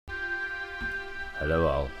Hello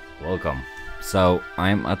all, welcome. So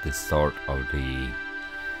I'm at the start of the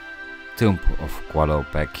Tomb of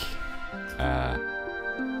Qualopec.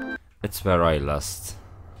 It's where I left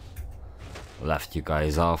you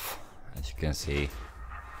guys off. As you can see,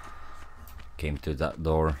 came to that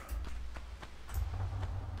door.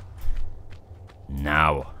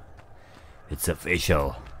 Now it's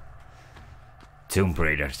official. Tomb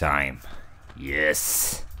Raider time.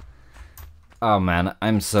 Yes. Oh man,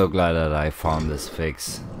 I'm so glad that I found this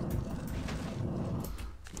fix.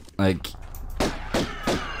 Like,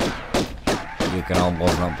 you can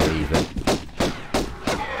almost not believe it.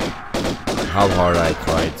 How hard I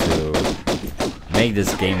tried to make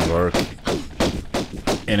this game work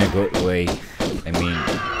in a good way. I mean,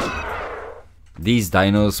 these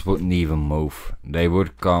dinos wouldn't even move. They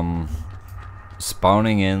would come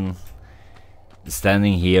spawning in,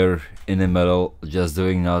 standing here in the middle, just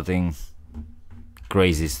doing nothing.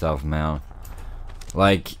 Crazy stuff, man.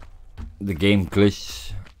 Like, the game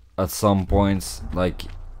glitched at some points, like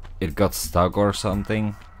it got stuck or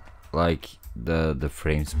something. Like the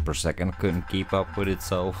frames per second couldn't keep up with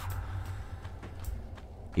itself,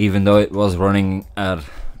 even though it was running at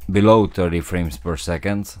below 30 frames per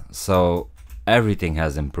second. So everything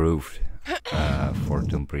has improved for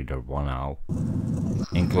Tomb Raider 1 now,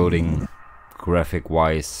 including graphic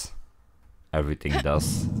wise. Everything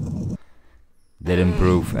did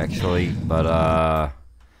improve actually, but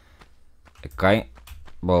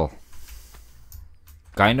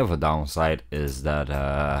kind of a downside is that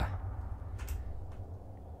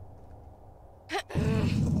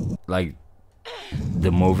like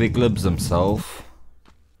the movie clips themselves,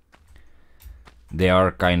 they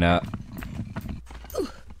are kinda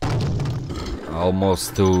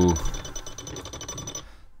almost too,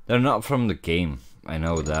 they're not from the game, I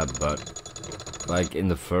know that, but like in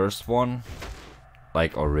the first one,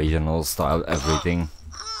 like original style everything.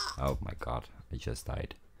 Oh my god, I just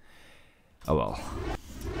died. Oh well.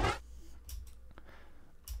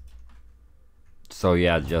 So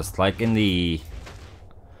yeah, just like in the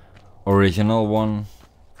original one,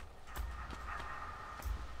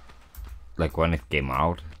 like when it came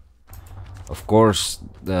out, of course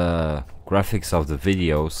the graphics of the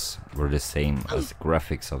videos were the same as the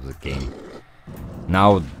graphics of the game.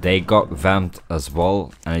 Now they got vamped as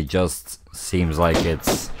well, and it just seems like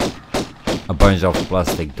it's a bunch of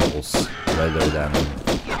plastic dolls rather than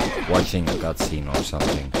watching a cutscene or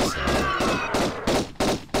something. So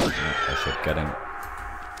I should get him.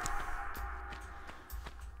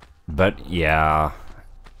 But yeah,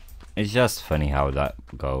 it's just funny how that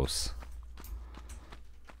goes.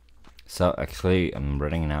 So actually I'm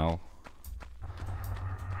running now.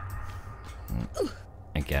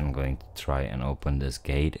 Again, I'm going to try and open this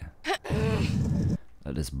gate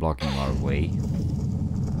that is blocking our way.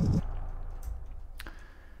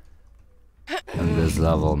 And this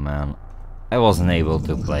level, man, I wasn't able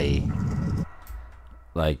to play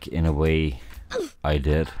like in a way I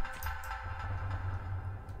did.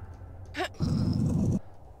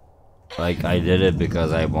 Like I did it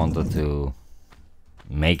because I wanted to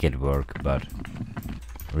make it work, but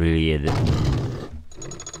really it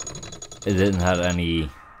didn't have any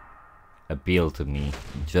appeal to me.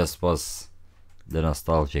 It just was the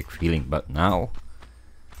nostalgic feeling. But now,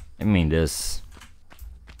 I mean, this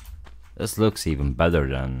looks even better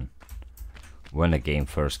than when the game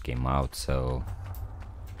first came out, so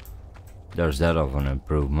there's that of an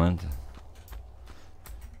improvement.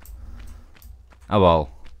 Oh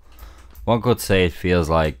well, one could say it feels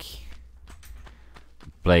like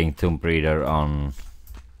playing Tomb Raider on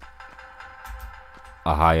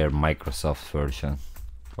a higher Microsoft version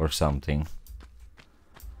or something.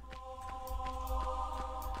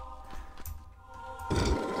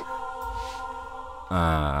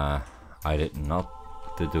 I did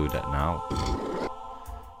not to do that now.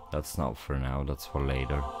 That's not for now, that's for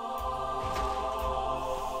later.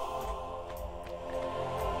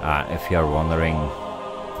 If you're wondering,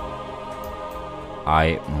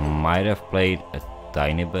 I might have played a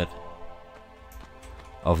tiny bit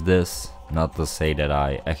of this. Not to say that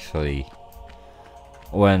I actually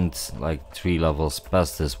went like 3 levels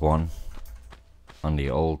past this one on the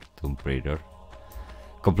old Tomb Raider.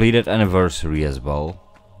 Completed Anniversary as well.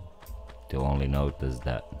 To only notice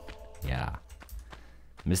that, yeah,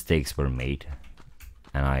 mistakes were made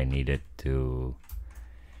and I needed to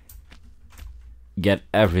get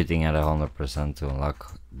everything at 100% to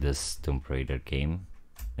unlock this Tomb Raider game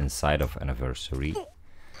inside of Anniversary.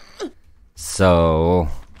 So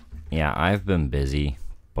yeah, I've been busy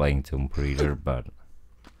playing Tomb Raider, but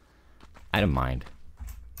I don't mind.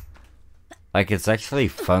 Like, it's actually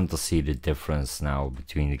fun to see the difference now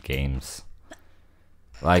between the games.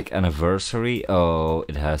 Like anniversary, oh,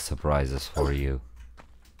 it has surprises for you.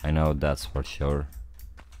 I know that's for sure.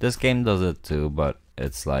 This game does it too, but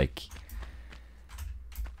it's like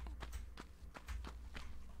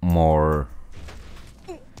more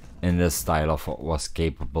in the style of what was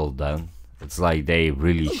capable then. It's like they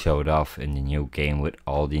really showed off in the new game with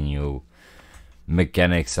all the new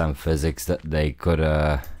mechanics and physics that they could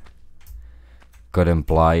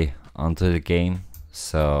imply onto the game.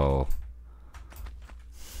 So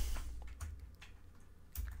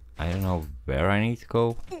I don't know where I need to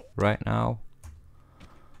go right now.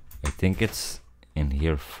 I think it's in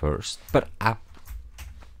here first, but oh,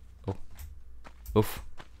 oof.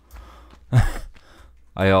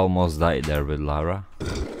 I almost died there with Lara.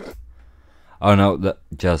 Oh no,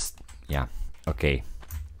 yeah, okay.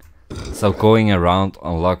 So going around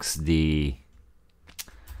unlocks the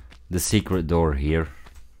secret door here.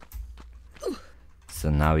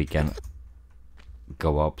 So now we can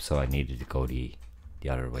go up, so I needed to go the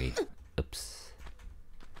other way. Oops.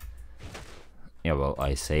 Yeah, well,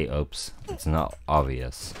 I say oops, it's not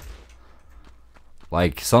obvious.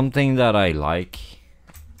 Like, something that I like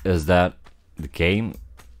is that the game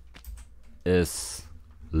is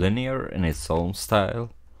linear in its own style,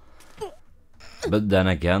 but then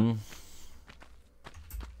again,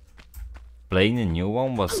 playing the new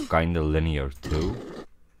one was kinda linear too.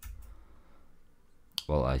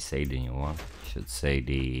 Well, I say the new one, should say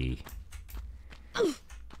the... I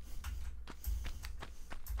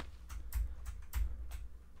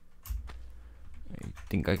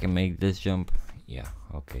think I can make this jump. Yeah,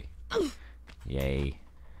 okay. Yay.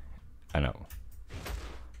 I know.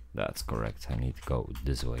 That's correct. I need to go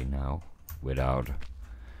this way now without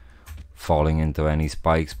falling into any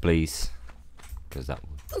spikes, please. Because that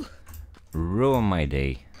would ruin my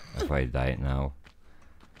day if I died now.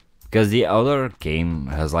 Because the other game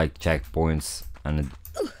has like checkpoints and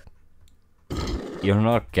you're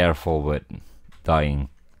not careful with dying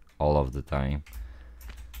all of the time.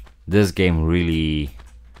 This game really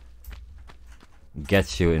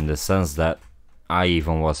gets you in the sense that I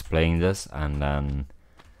even was playing this and then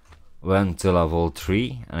went to level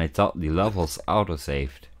 3 and I thought the levels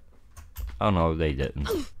auto-saved. Oh no, they didn't.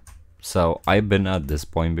 So I've been at this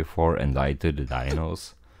point before and died to the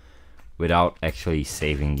dinos without actually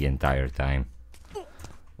saving the entire time.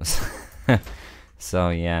 So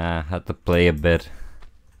yeah, I had to play a bit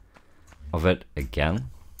of it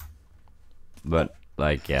again. But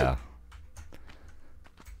like, yeah,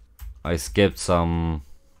 I skipped some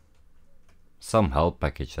health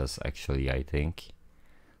packages actually, I think,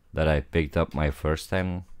 that I picked up my first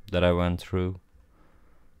time that I went through,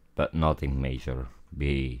 but nothing major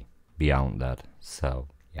beyond that. So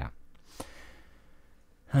yeah.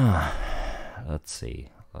 Let's see,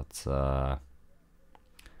 let's hope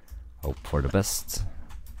for the best.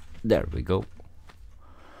 There we go.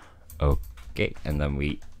 Okay, and then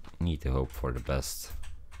we need to hope for the best.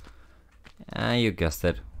 You guessed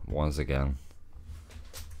it, once again.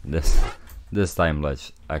 This time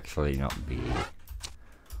let's actually not be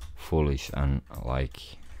foolish and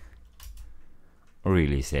like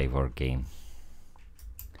really save our game.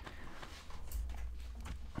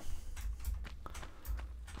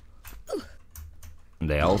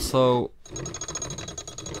 They also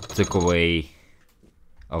took away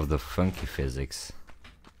of the funky physics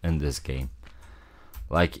in this game.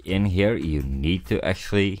 Like in here you need to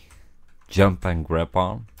actually jump and grab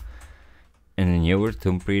on. In the newer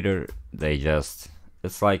Tomb Raider they just,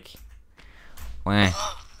 it's like, well,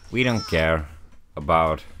 we don't care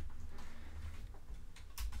about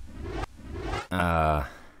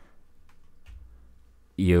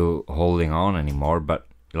you holding on anymore, but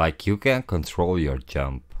like you can control your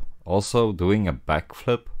jump. Also doing a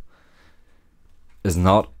backflip is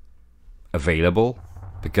not available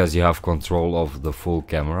because you have control of the full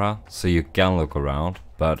camera, so you can look around,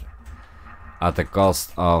 but at the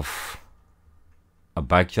cost of a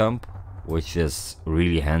back jump, which is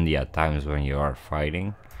really handy at times when you are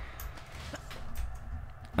fighting.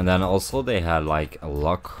 And then also they had like a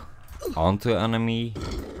lock onto enemy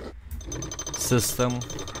system,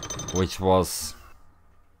 which was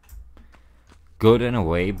good in a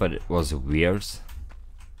way, but it was weird.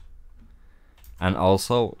 And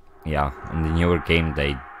also, yeah, in the newer game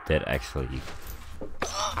they did actually...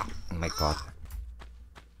 Oh my god.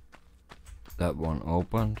 That one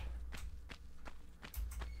opened.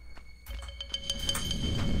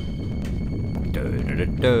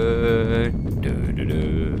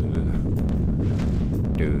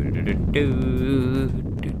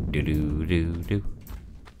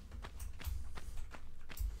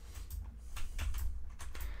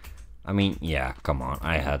 I mean, yeah, come on,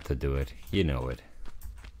 I had to do it, you know it.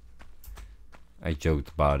 I joked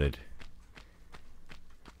about it.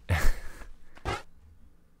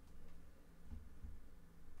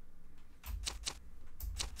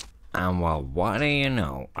 And well, what do you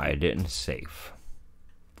know? I didn't save.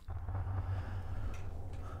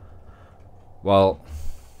 Well,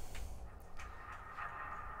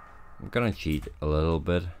 I'm gonna cheat a little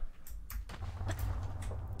bit.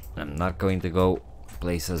 I'm not going to go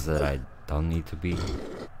places that I don't need to be.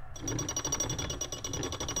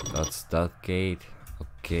 That's that gate.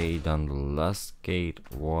 Okay, then the last gate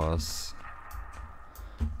was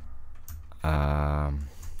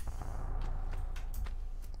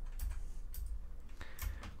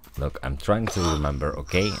look, I'm trying to remember,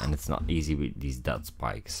 okay, and it's not easy with these dead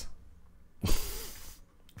spikes.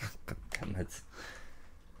 God damn it.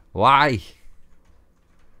 Why?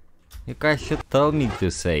 You guys should tell me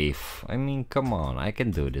to save. I mean, come on, I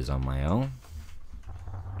can do this on my own.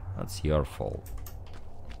 That's your fault.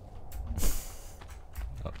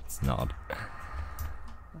 No, it's not.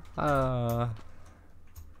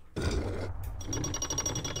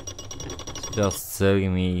 It's just silly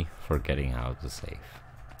me forgetting how to save.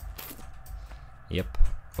 Yep,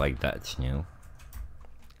 like that's new.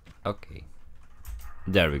 Okay.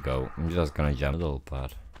 There we go. I'm just gonna jump the middle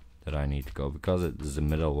part that I need to go because it is the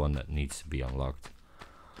middle one that needs to be unlocked.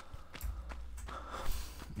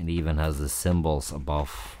 It even has the symbols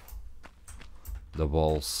above the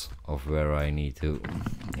walls of where I need to.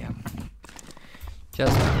 Yeah.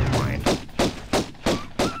 Just never mind.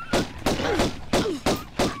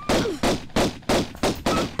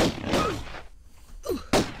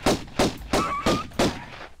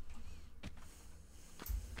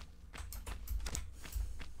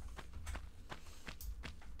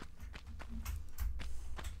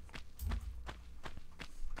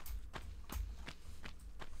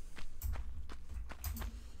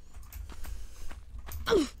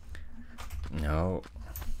 No.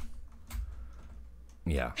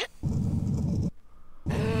 Yeah.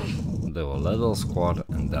 Do a little squat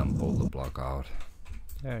and then pull the block out.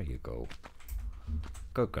 There you go.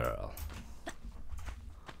 Good girl.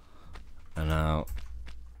 And now,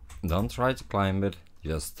 don't try to climb it,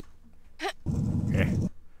 just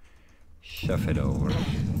shove it over.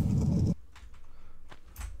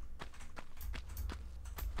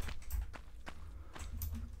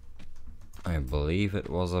 I believe it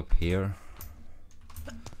was up here.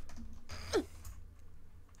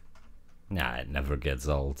 Nah, it never gets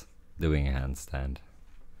old. Doing a handstand.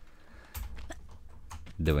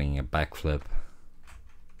 Doing a backflip.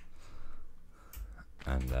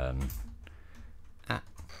 And then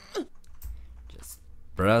just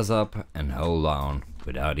press up and hold on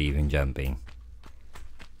without even jumping.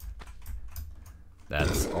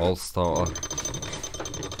 That's old school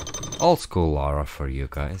Lara for you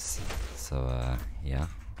guys. So yeah,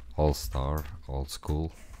 all star, old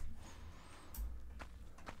school.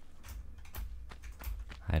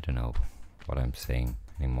 I don't know what I'm saying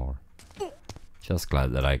anymore. Just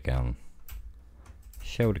glad that I can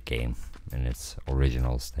show the game in its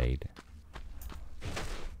original state.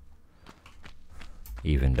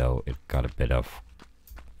 Even though it got a bit of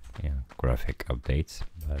graphic updates,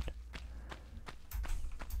 but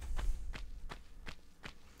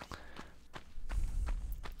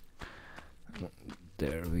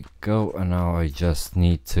there we go. And now I just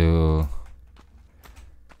need to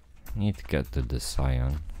get to the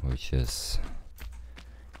Scion, which is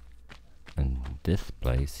in this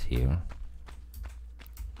place here.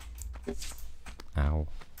 Ow.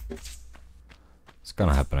 It's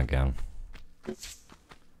gonna happen again.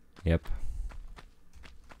 Yep.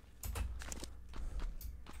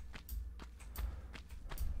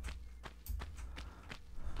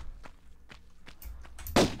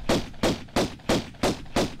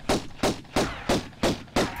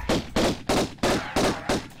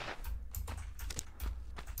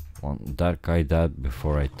 Want that guy dead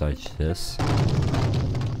before I touch this.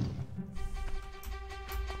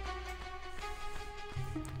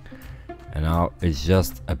 And now it's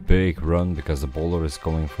just a big run because the boulder is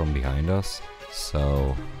coming from behind us.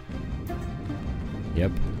 So,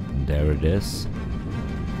 yep, there it is.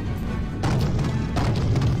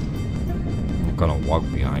 I'm gonna walk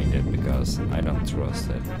behind it because I don't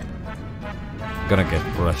trust it. I'm gonna get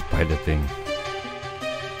crushed by the thing.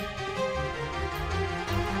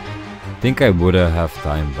 Think I would have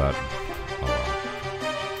time, but oh well.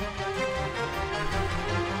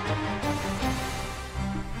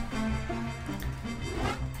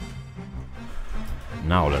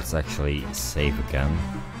 Now let's actually save again.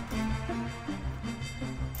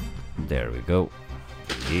 There we go.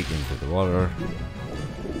 Dig into the water.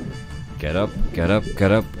 Get up, get up,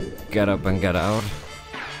 get up, get up and get out.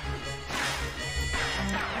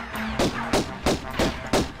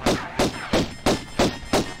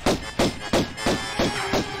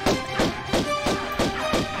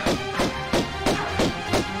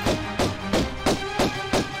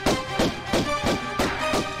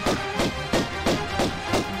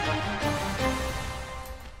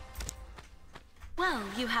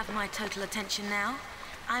 my total attention now.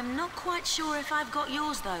 I'm not quite sure if I've got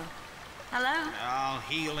yours, though. Hello? I'll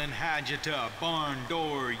heel and hide you to a barn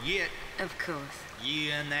door yet. Of course.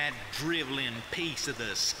 You and that driveling piece of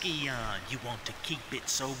the ski-on. You want to keep it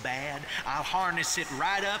so bad, I'll harness it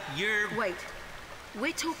right up your... Wait.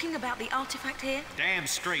 We're talking about the artifact here? Damn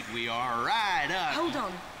straight we are. Right up. Hold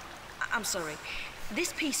on. I'm sorry.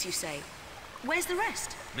 This piece, you say. Where's the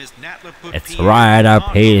rest? Miss Natla put It's right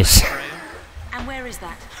up his. And where is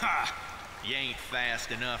that? Ha! You ain't fast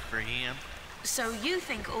enough for him. So you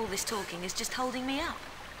think all this talking is just holding me up?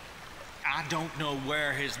 I don't know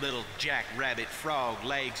where his little jackrabbit frog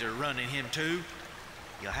legs are running him to.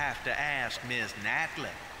 You'll have to ask Miss Natla.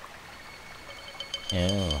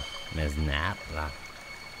 Oh, Miss Natla.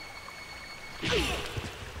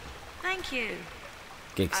 Thank you.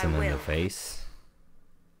 Kicks him in the face.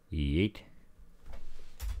 Yeet.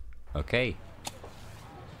 Okay.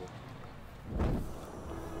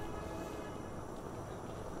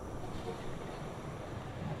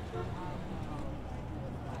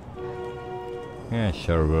 Yeah,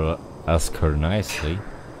 sure, we'll ask her nicely.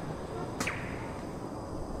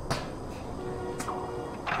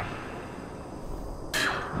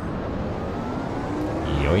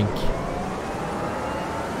 Yoink.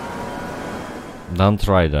 Don't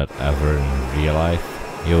try that ever in real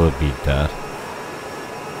life, you will be dead.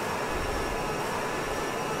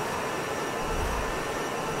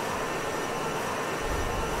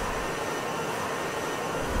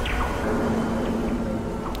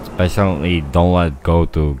 Especially don't let go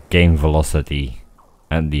to gain velocity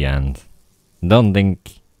at the end. Don't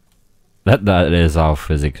think that is how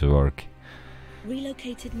physics work.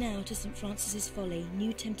 Relocated now to St. Francis's Folly,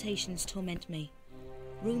 new temptations torment me.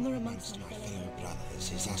 Rumour amongst my fellow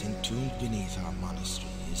brothers is that entombed beneath our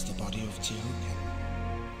monastery is the body of Teoken,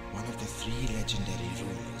 one of the 3 legendary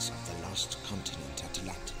rulers of the lost continent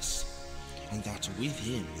Atlantis, and that with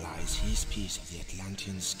him lies his piece of the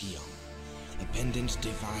Atlantean Skion, the pendant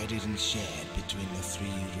divided and shared between the 3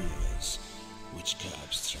 rulers, which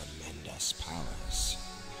curbs tremendous powers.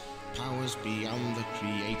 Powers beyond the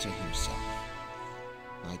Creator himself.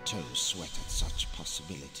 My toes sweat at such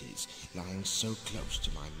possibilities, lying so close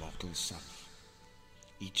to my mortal self.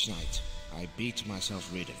 Each night, I beat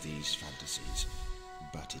myself rid of these fantasies,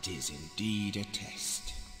 but it is indeed a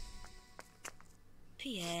test.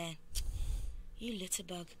 Pierre, you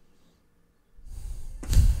litterbug.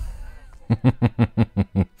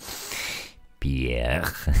 Pierre.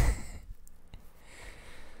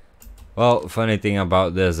 Well, funny thing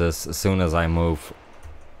about this is as soon as I move...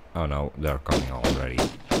 Oh no, they're coming already.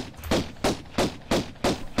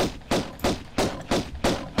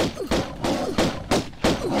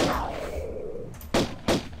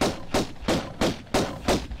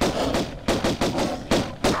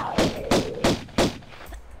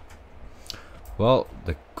 Well,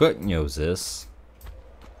 the good news is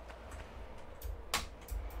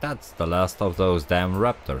that's the last of those damn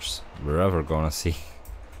raptors we're ever gonna see.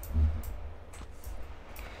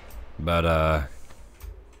 But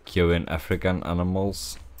killing African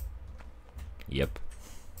animals, yep,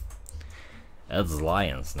 it's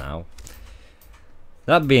lions now.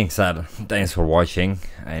 That being said, thanks for watching.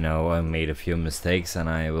 I know I made a few mistakes and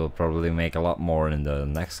I will probably make a lot more in the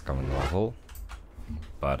next coming level,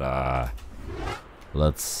 but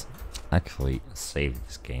let's actually save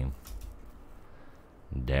this game.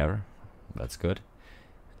 There, that's good.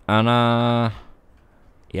 And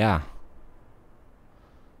yeah,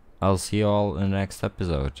 I'll see you all in the next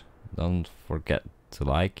episode. Don't forget to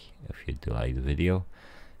like if you do like the video,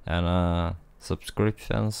 and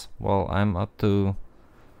subscriptions, well, I'm up to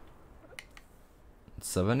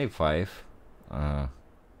 75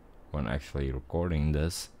 when actually recording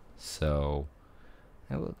this, so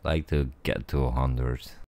I would like to get to 100.